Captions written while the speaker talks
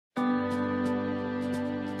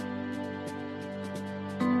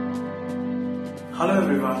Hello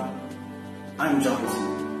everyone, I'm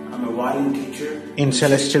Johnson. I'm a violin teacher in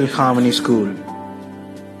Celestial Harmony School.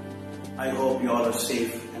 I hope you all are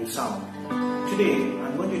safe and sound. Today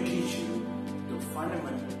I'm going to teach you the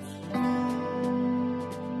fundamentals.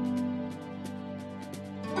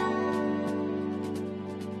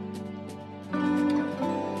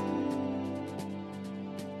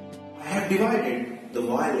 I have divided the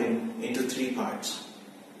violin into three parts: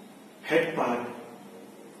 head part,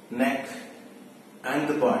 neck, and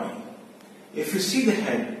the body. If you see the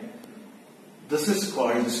head, this is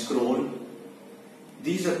called the scroll.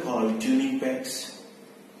 These are called tuning pegs.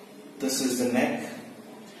 This is the neck,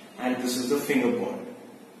 and this is the fingerboard.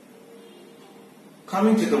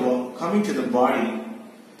 Coming to the body,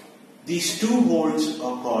 these two holes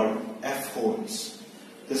are called F holes.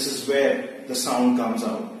 This is where the sound comes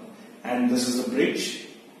out, and this is the bridge.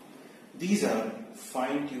 These are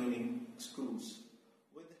fine tuning screws.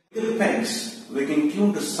 With the pegs, we can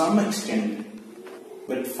tune to some extent,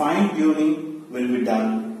 but fine tuning will be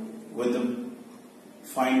done with the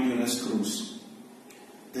fine tuner screws.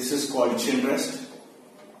 This is called chin rest,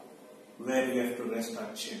 where we have to rest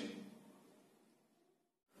our chin.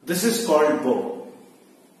 This is called bow.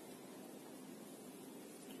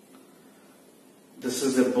 This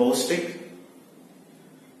is the bow stick,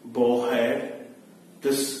 bow hair.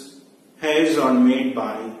 This hairs are made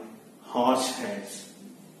by horse hairs.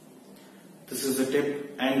 This is the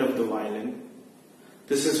tip end of the violin.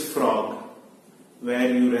 This is frog,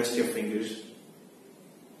 where you rest your fingers.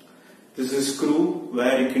 This is screw,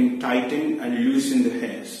 where you can tighten and loosen the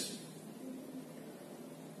hairs.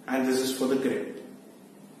 And this is for the grip.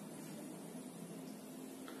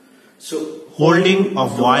 So, Holding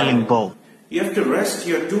of violin bow. You have to rest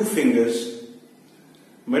your two fingers,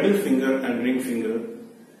 middle finger and ring finger,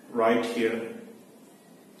 right here.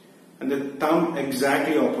 And the thumb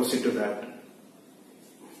exactly opposite to that.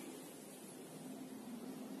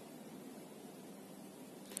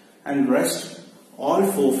 And rest all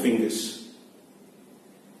four fingers.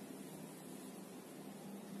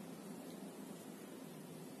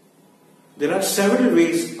 There are several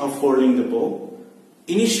ways of holding the bow.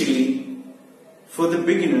 Initially, for the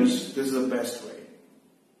beginners, this is the best way.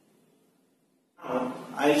 Now,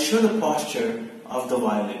 I'll show the posture of the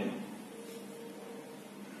violin.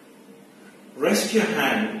 Rest your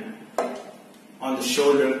hand on the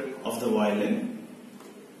shoulder of the violin.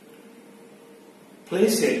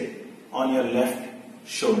 Place it on your left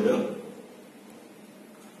shoulder.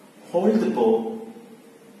 Hold the bow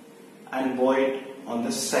and bow it on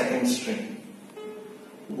the second string.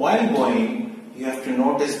 While bowing, you have to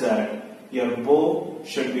notice that your bow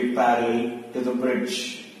should be parallel to the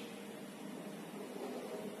bridge.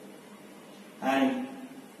 And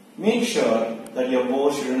make sure that your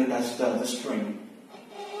bow shouldn't touch the other string.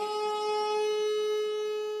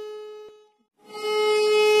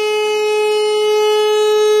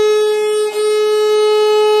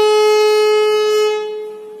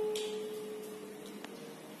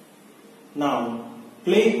 Now,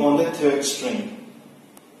 play on the third string.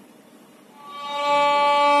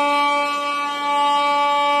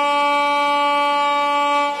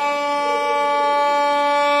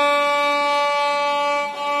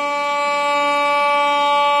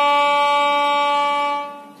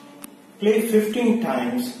 Play 15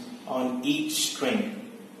 times on each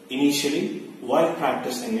string. Initially, while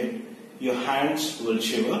practicing it, your hands will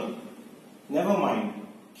shiver. Never mind,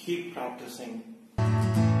 keep practicing.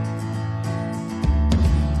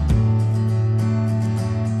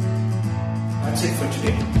 That's it for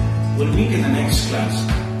today. We'll meet in the next class.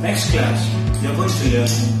 Next class, we are going to learn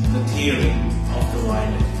the theory of the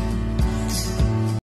violin.